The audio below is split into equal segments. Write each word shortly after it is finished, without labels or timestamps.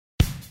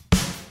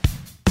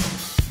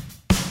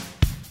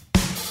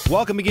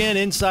Welcome again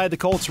inside the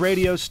Colts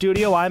radio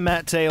studio. I'm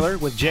Matt Taylor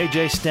with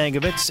J.J.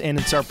 Stangovitz, and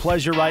it's our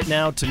pleasure right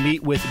now to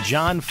meet with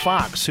John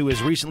Fox, who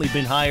has recently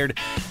been hired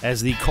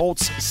as the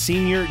Colts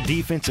senior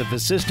defensive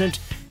assistant.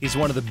 He's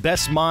one of the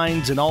best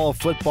minds in all of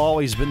football.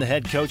 He's been the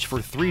head coach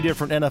for 3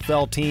 different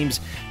NFL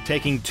teams,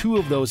 taking 2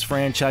 of those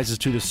franchises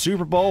to the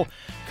Super Bowl.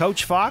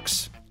 Coach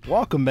Fox,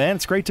 welcome, man.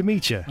 It's great to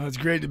meet you. Well, it's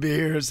great to be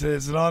here. It's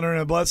an honor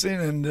and a blessing,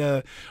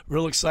 and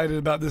real excited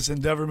about this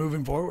endeavor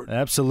moving forward.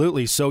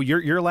 Absolutely. So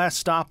your last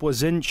stop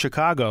was in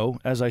Chicago,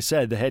 as I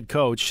said, the head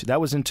coach. That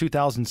was in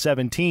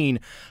 2017.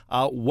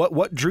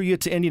 What drew you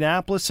to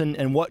Indianapolis,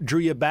 and what drew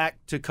you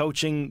back to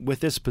coaching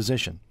with this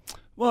position?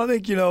 Well, I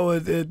think,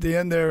 at the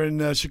end there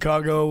in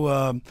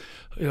Chicago,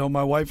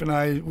 my wife and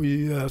I,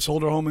 we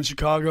sold our home in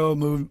Chicago,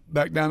 moved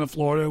back down to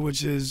Florida,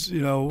 which is,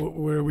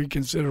 where we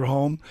consider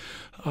home.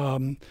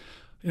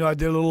 I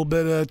did a little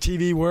bit of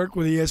TV work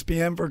with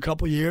ESPN for a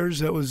couple of years.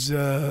 That was,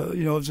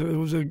 it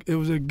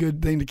was a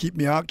good thing to keep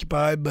me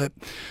occupied, but,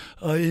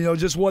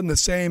 just wasn't the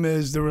same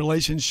as the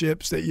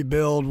relationships that you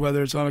build,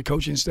 whether it's on a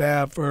coaching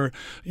staff or,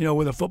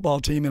 with a football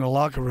team in a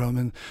locker room.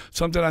 And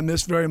something I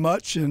missed very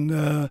much,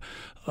 and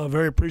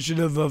very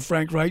appreciative of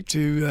Frank Reich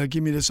to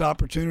give me this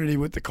opportunity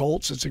with the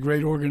Colts. It's a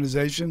great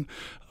organization.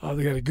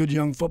 They got a good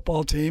young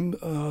football team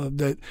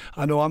that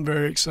I know I'm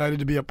very excited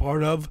to be a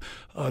part of.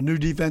 New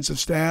defensive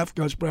staff.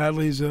 Gus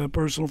Bradley's a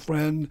personal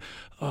friend.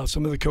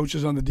 Some of the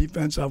coaches on the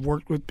defense I've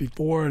worked with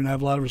before, and I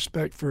have a lot of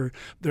respect for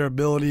their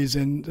abilities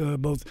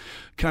and both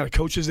kind of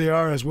coaches they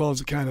are as well as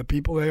the kind of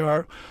people they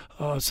are.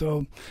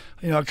 So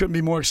I couldn't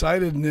be more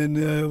excited, and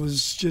it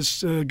was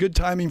just good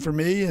timing for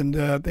me, and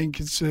I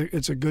think it's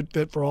a good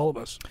fit for all of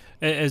us.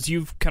 As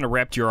you've kind of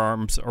wrapped your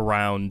arms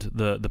around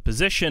the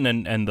position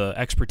and the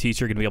expertise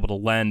you're going to be able to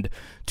lend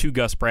to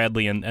Gus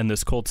Bradley and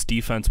this Colts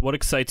defense, what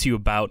excites you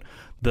about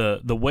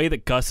the way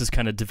that Gus has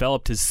kind of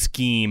developed his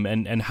scheme,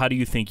 and how do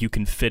you think you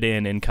can fit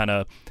in and kind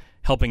of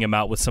helping him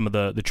out with some of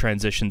the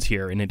transitions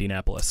here in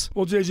Indianapolis?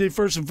 Well, JJ,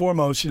 first and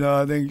foremost,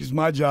 I think it's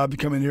my job to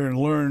come in here and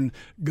learn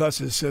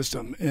Gus's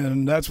system,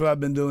 and that's what I've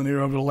been doing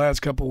here over the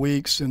last couple of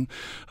weeks, and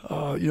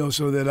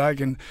so that I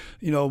can,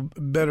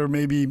 better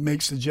maybe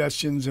make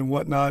suggestions and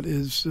whatnot.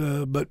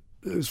 But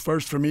it's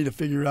first for me to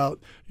figure out,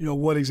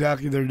 what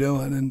exactly they're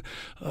doing.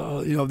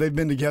 And, they've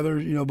been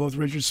together, both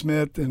Richard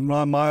Smith and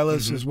Ron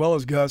Miles, as well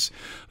as Gus,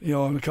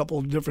 on a couple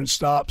of different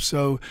stops.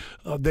 So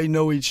they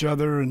know each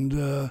other,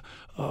 and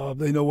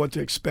they know what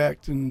to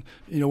expect and,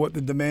 what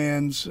the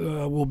demands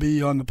will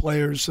be on the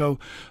players. So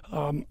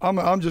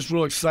I'm just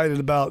real excited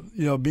about,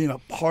 being a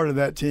part of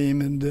that team.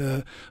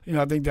 And,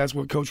 I think that's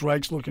what Coach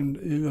Reich's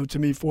looking, to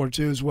me for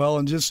too as well.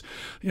 And just,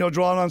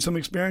 drawing on some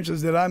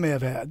experiences that I may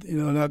have had,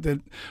 not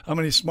that I'm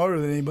any smarter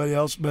than anybody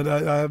else, but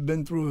I have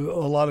been through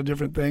a lot of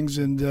different things.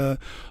 And,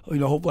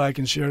 hopefully I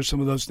can share some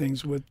of those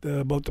things with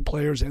both the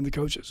players and the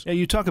coaches. Yeah,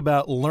 you talk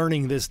about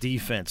learning this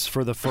defense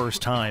for the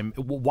first time.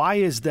 Why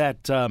is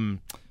that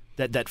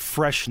that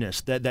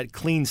freshness, that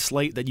clean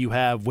slate that you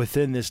have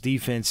within this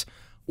defense,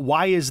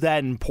 why is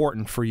that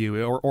important for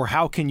you? Or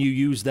how can you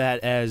use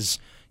that as,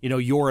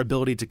 your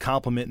ability to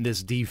complement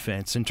this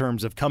defense in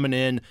terms of coming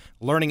in,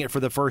 learning it for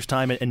the first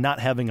time, and not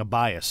having a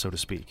bias, so to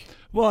speak?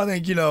 Well, I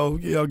think,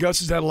 Gus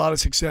has had a lot of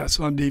success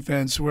on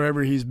defense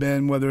wherever he's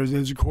been, whether it's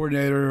as a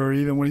coordinator or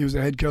even when he was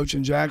a head coach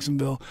in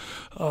Jacksonville.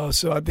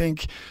 So I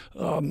think,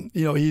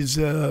 he's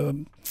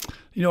an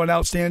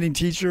outstanding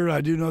teacher.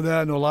 I do know that.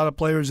 I know a lot of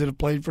players that have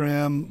played for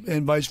him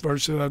and vice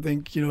versa. I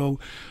think,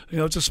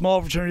 it's a small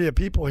fraternity of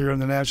people here in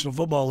the National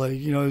Football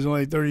League. There's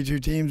only 32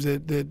 teams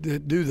that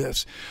do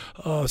this.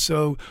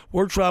 So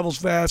word travels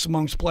fast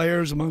amongst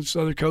players, amongst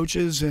other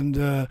coaches.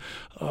 And,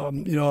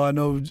 I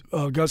know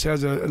Gus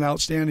has an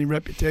outstanding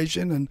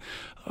reputation. And,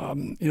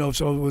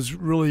 so it was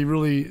really,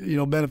 really,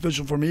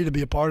 beneficial for me to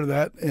be a part of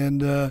that.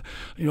 And,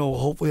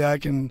 hopefully I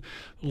can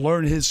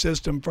learn his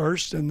system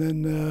first and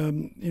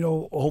then,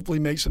 hopefully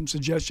make some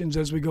suggestions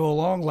as we go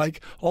along,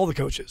 like all the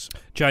coaches.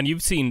 John,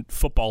 you've seen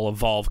football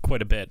evolve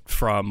quite a bit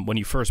from when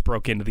you first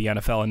broke into the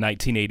NFL in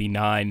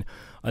 1989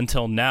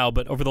 until now.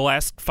 But over the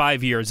last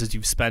 5 years, as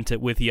you've spent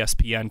it with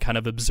ESPN, kind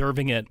of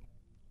observing it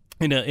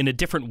in a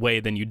different way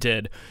than you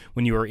did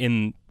when you were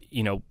in,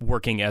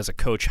 working as a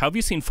coach, how have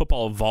you seen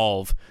football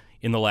evolve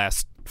in the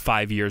last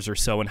 5 years or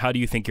so, and how do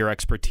you think your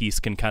expertise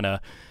can kind of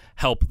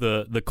help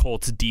the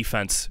Colts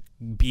defense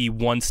be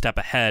one step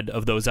ahead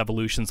of those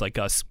evolutions like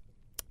Gus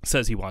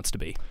says he wants to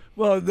be?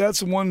 Well,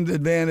 that's one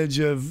advantage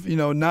of,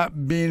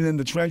 not being in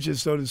the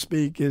trenches, so to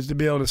speak, is to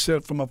be able to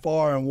sit from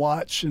afar and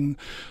watch and,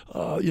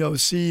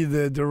 see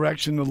the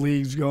direction the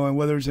league's going,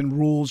 whether it's in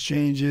rules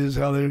changes,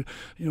 how they're,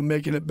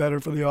 making it better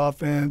for the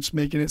offense,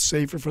 making it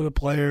safer for the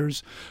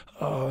players.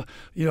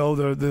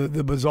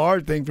 The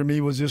bizarre thing for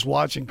me was just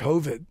watching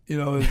COVID,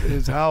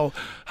 is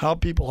how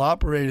people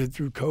operated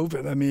through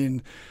COVID. I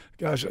mean,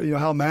 gosh,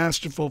 how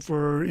masterful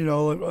for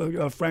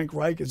Frank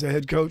Reich as a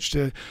head coach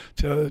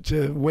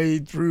to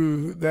wade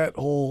through that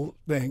whole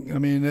thing. I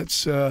mean,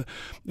 it's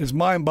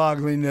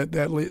mind-boggling that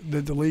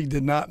the league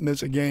did not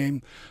miss a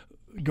game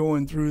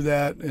going through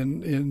that,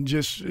 and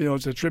just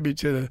it's a tribute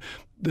to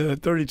the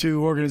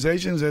 32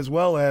 organizations as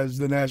well as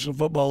the National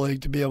Football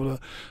League to be able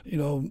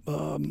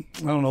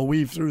to,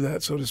 weave through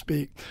that, so to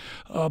speak.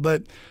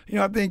 But,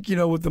 I think,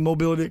 with the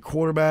mobility at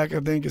quarterback, I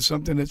think is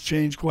something that's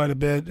changed quite a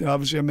bit.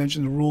 Obviously, I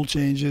mentioned the rule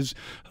changes.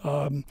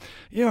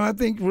 I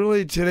think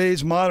really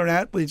today's modern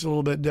athlete's a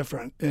little bit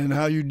different in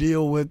how you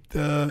deal with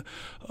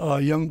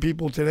young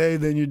people today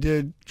than you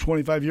did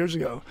 25 years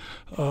ago.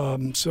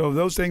 So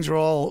those things are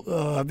all,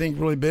 I think,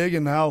 really big,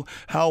 and how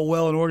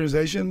well an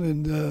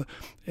organization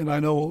and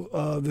I know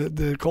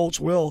the Colts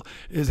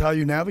is how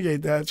you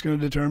navigate that. It's going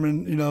to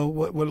determine,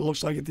 what it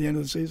looks like at the end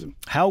of the season.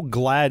 How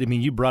glad,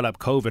 you brought up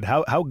COVID.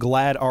 How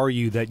glad are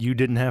you that you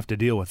didn't have to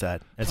deal with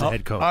that as a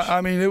head coach?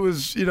 It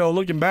was,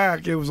 looking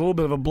back, it was a little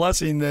bit of a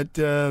blessing that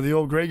the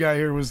old gray guy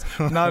here was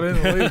not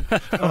in the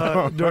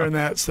league during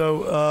that.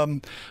 So,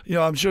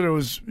 I'm sure there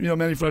was,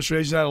 many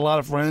frustrations. I had a lot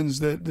of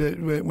friends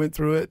that went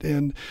through it,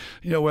 and,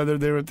 whether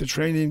they were at the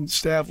training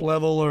staff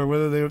level or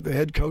whether they were at the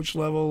head coach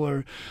level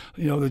or,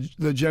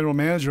 the general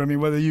manager.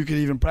 Whether you could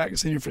even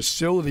practice in your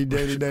facility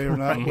day to day or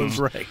not was,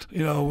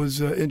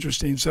 was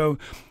interesting. So,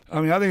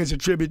 I think it's a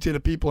tribute to the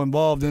people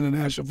involved in the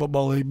National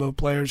Football League, both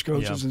players,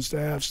 coaches, and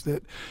staffs,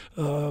 that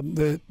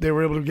they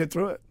were able to get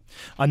through it.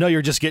 I know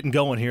you're just getting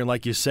going here,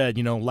 like you said.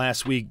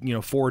 Last week,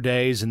 4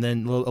 days, and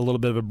then a little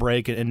bit of a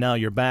break, and now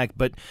you're back.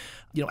 But,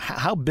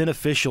 how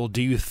beneficial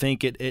do you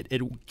think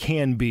it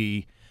can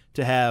be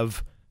to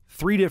have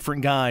 3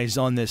 different guys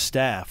on this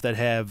staff that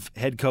have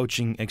head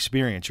coaching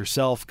experience?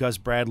 Yourself, Gus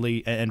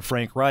Bradley, and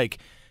Frank Reich.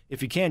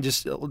 If you can,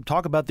 just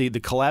talk about the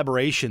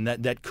collaboration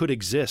that could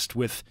exist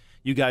with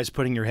you guys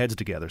putting your heads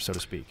together, so to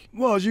speak.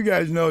 Well, as you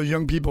guys know, as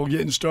young people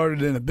getting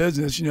started in a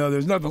business,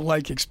 there's nothing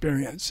like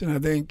experience. And I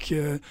think,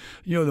 the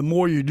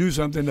more you do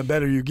something, the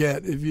better you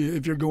get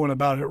if you're going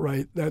about it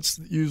right. That's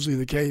usually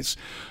the case.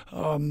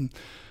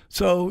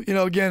 So,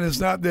 again,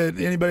 it's not that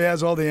anybody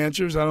has all the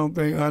answers. I don't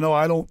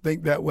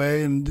think that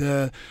way.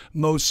 And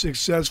most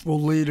successful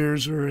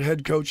leaders or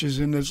head coaches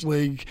in this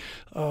league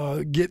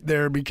get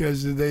there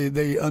because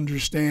they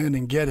understand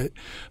and get it.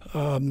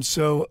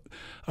 So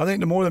I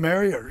think the more the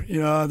merrier.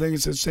 I think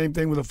it's the same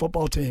thing with a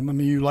football team.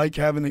 You like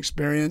having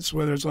experience,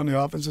 whether it's on the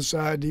offensive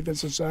side,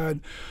 defensive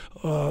side,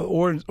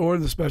 or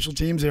in the special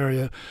teams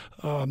area.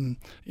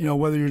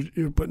 Whether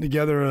you're putting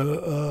together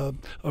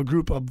a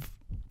group of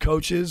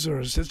coaches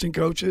or assistant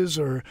coaches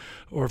or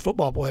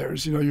football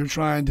players. You're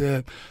trying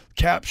to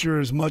capture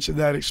as much of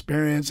that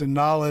experience and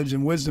knowledge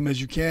and wisdom as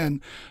you can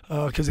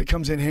because it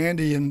comes in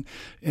handy in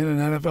an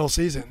NFL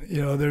season.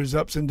 There's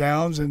ups and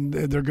downs, and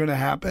they're going to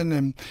happen.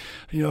 And,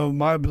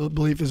 my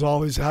belief is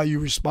always how you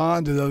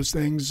respond to those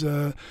things,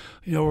 we're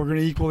going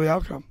to equal the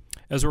outcome.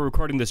 As we're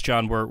recording this,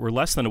 John, we're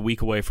less than a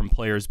week away from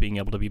players being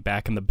able to be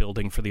back in the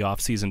building for the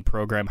off-season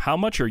program. How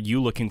much are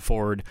you looking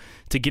forward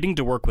to getting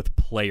to work with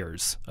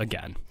players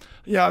again?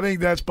 Yeah, I think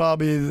that's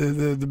probably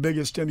the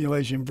biggest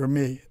stimulation for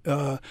me.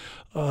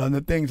 And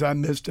the things I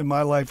missed in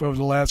my life over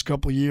the last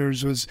couple of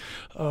years was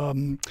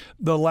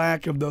the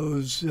lack of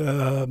those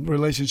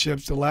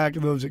relationships, the lack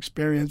of those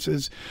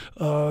experiences,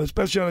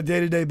 especially on a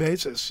day-to-day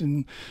basis.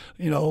 And,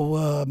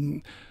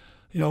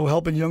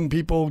 helping young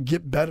people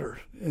get better.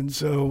 And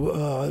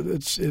so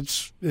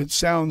it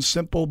sounds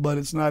simple, but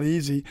it's not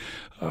easy.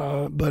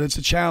 But it's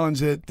a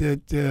challenge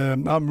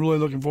that I'm really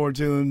looking forward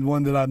to, and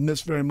one that I've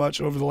missed very much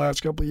over the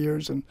last couple of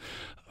years, and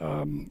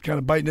kind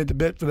of biting at the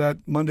bit for that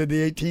Monday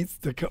the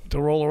 18th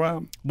to roll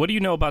around. What do you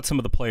know about some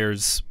of the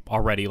players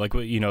already? Like,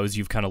 as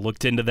you've kind of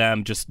looked into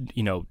them, just,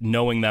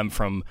 knowing them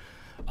from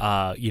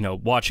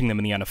watching them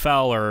in the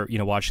NFL or,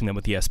 watching them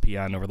with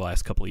ESPN over the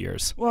last couple of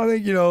years? Well, I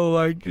think,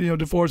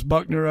 DeForest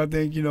Buckner, I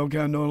think, kind of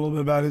knowing a little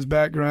bit about his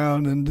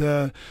background and,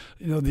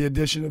 the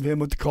addition of him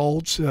with the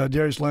Colts,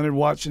 Darius Leonard,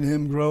 watching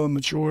him grow and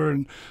mature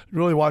and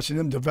really watching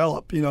him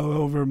develop,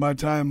 over my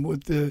time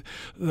with the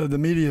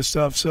media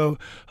stuff. So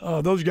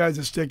those guys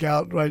that stick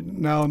out right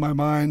now in my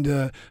mind,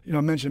 I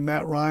mentioned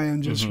Matt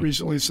Ryan just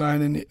recently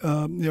signing,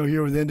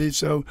 here with Indy.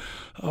 So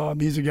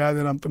he's a guy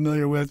that I'm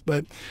familiar with.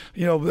 But,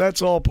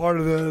 that's all part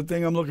of the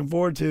thing I'm looking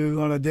forward to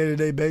on a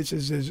day-to-day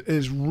basis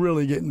is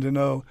really getting to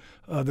know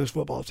this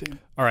football team.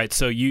 All right,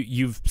 so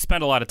you've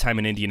spent a lot of time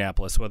in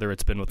Indianapolis, whether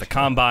it's been with the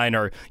Combine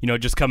or,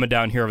 just coming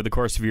down here over the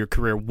course of your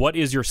career. What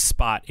is your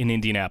spot in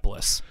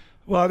Indianapolis?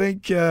 Well, I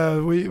think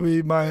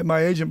my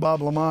agent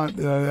Bob Lamont.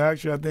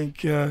 Actually, I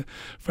think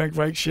Frank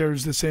Reich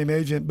shares the same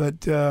agent,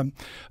 but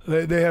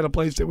they had a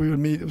place that we would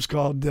meet. It was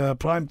called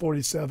Prime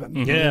 47.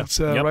 Yeah, it's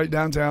right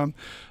downtown.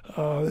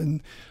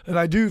 And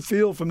I do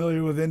feel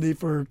familiar with Indy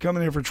for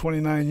coming here for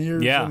 29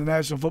 years in the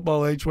National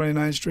Football League,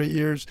 29 straight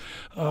years.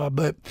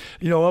 But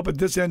up at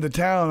this end of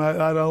town,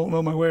 I don't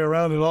know my way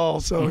around at all.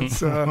 So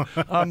it's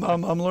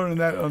I'm learning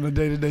that on a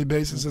day-to-day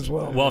basis as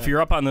well. Well, if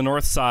you're up on the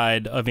north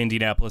side of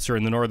Indianapolis or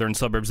in the northern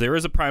suburbs, there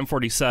is a Prime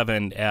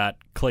 47 at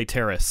Clay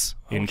Terrace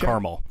in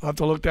Carmel. I'll have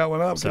to look that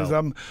one up because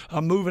I'm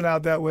moving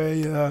out that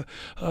way.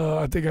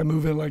 I think I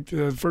move in like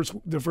the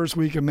first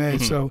week of May.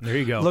 So there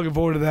you go. Looking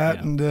forward to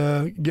that and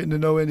getting to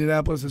know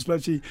Indianapolis,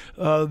 especially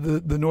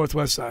the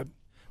northwest side.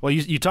 Well,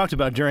 you talked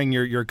about during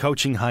your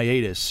coaching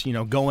hiatus,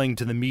 going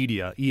to the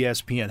media,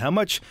 ESPN. How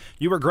much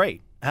you were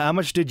great. How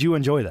much did you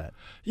enjoy that?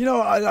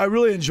 I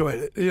really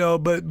enjoyed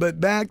it, but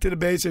back to the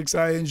basics,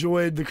 I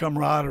enjoyed the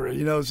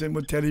camaraderie, same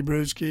with Teddy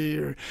Bruschi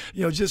or,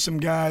 just some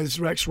guys,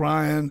 Rex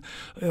Ryan,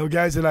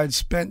 guys that I'd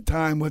spent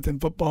time with in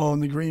football in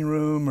the green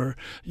room or,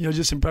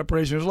 just in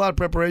preparation. There's a lot of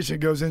preparation that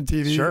goes into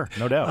TV. Sure,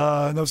 no doubt.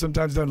 I know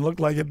sometimes it doesn't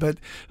look like it, but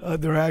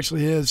there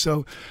actually is.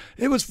 So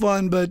it was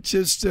fun, but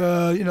just,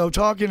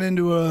 talking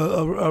into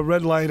a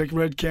red light, a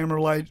red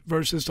camera light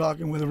versus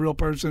talking with a real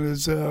person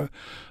is a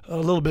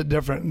little bit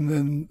different. And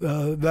then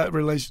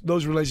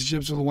those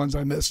relationships are the ones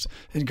I missed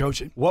in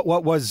coaching.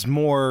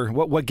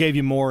 What gave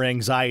you more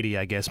anxiety,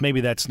 I guess? Maybe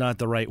that's not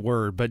the right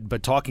word,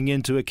 but talking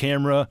into a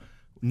camera,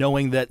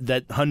 knowing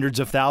that hundreds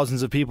of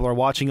thousands of people are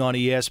watching on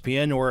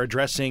ESPN, or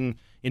addressing,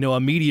 a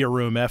media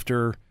room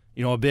after,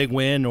 a big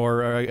win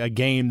or a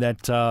game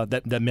that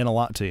meant a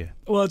lot to you.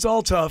 Well, it's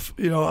all tough.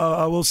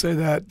 I will say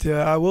that.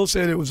 I will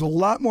say that it was a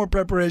lot more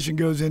preparation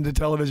goes into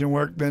television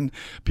work than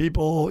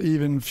people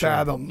even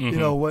fathom,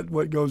 Mm-hmm.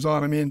 What goes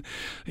on. I mean,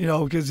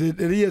 because at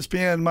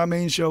ESPN, my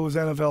main show was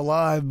NFL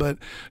Live, but,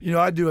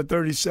 I'd do a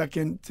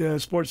 30-second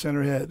Sports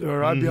Center hit,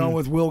 or I'd be on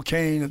with Will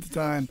Kane at the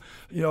time,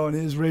 in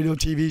his radio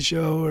TV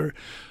show, or,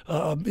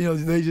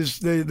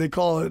 they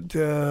call it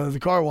the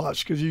car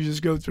wash, because you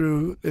just go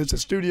through, it's a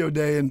studio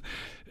day, and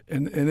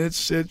it's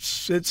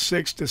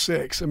 6 to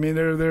 6. I mean,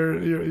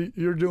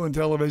 you're doing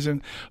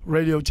television,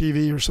 radio,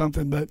 TV, or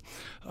something. But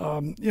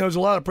there's a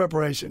lot of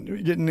preparation. You're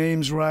getting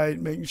names right,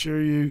 making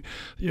sure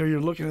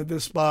you're looking at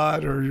this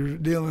spot, or you're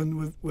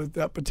dealing with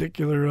that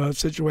particular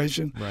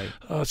situation.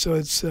 Right. So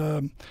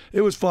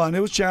it was fun.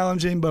 It was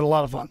challenging, but a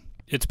lot of fun.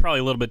 It's probably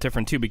a little bit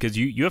different too, because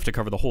you have to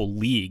cover the whole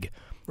league.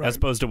 Right. As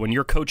opposed to when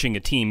you're coaching a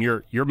team,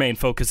 your main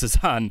focus is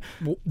on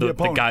the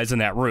guys in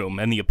that room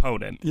and the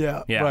opponent.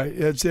 Yeah. Right.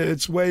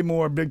 It's way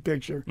more big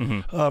picture,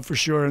 for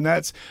sure. And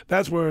that's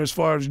where, as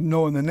far as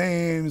knowing the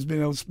names,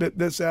 being able to spit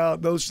this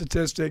out, those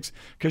statistics,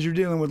 because you're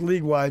dealing with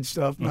league-wide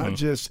stuff, not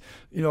just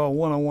a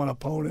one-on-one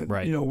opponent.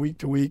 Right. Week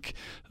to week,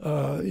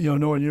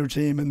 knowing your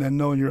team and then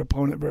knowing your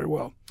opponent very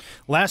well.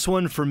 Last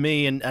one for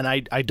me, and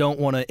I don't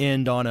want to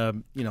end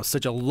on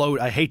such a low.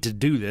 I hate to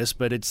do this,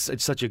 but it's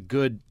such a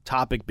good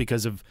topic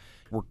because of.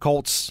 We're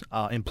Colts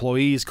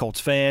employees,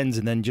 Colts fans,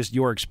 and then just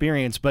your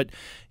experience. But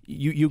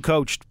you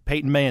coached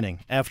Peyton Manning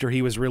after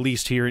he was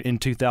released here in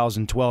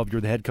 2012.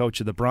 You're the head coach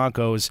of the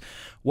Broncos.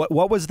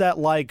 What was that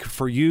like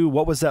for you?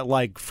 What was that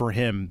like for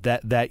him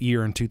that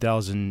year in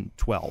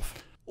 2012?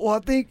 Well, I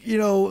think,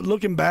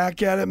 looking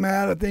back at it,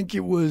 Matt, I think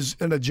it was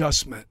an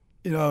adjustment.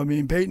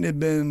 Peyton had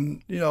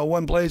been,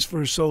 one place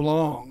for so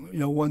long,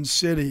 one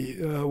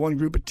city, one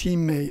group of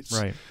teammates,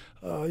 right.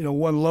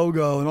 One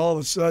logo, and all of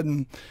a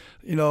sudden,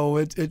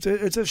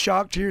 it's a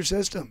shock to your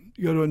system.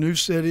 You go to a new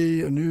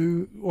city, a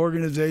new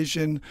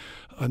organization,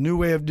 a new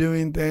way of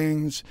doing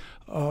things.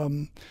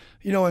 And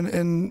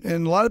a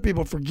lot of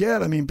people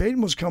forget.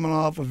 Peyton was coming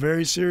off a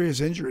very serious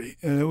injury,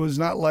 and it was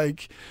not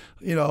like,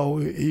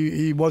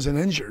 he wasn't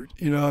injured.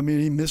 He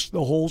missed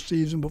the whole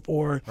season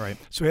before, right.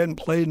 So he hadn't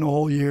played in a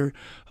whole year.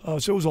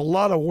 So it was a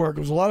lot of work. It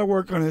was a lot of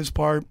work on his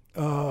part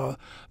that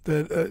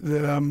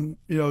I'm,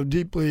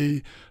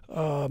 deeply.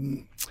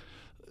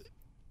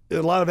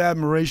 A lot of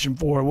admiration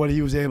for what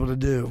he was able to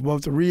do,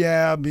 both the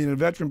rehab, being a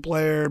veteran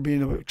player,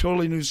 being a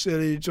totally new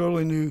city,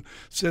 totally new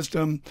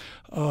system,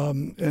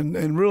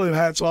 and really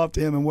hats off to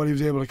him and what he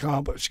was able to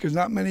accomplish. Because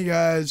not many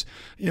guys,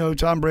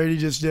 Tom Brady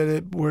just did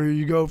it, where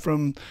you go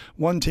from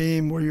one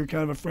team where you're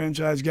kind of a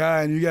franchise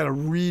guy and you got to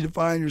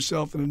redefine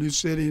yourself in a new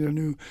city and a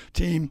new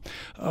team,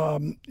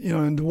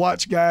 and to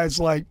watch guys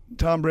like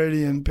Tom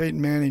Brady and Peyton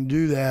Manning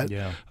do that,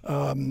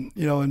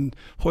 and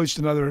hoist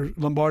another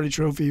Lombardi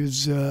trophy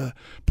was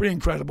pretty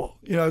incredible.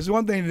 It's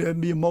one thing to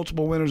be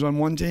multiple winners on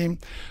one team.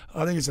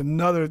 I think it's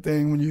another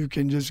thing when you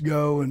can just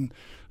go and,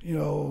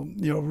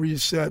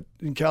 reset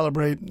and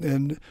calibrate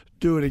and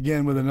do it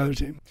again with another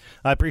team.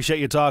 I appreciate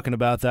you talking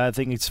about that. I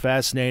think it's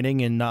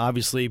fascinating, and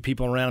obviously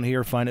people around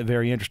here find it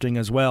very interesting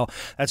as well.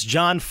 That's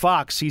John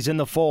Fox. He's in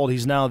the fold.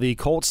 He's now the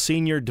Colts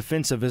senior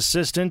defensive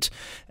assistant.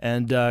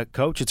 And,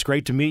 Coach, it's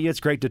great to meet you.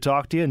 It's great to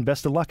talk to you, and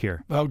best of luck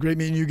here. Well, great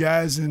meeting you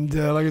guys. And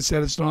like I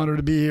said, it's an honor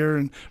to be here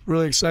and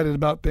really excited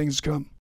about things to come.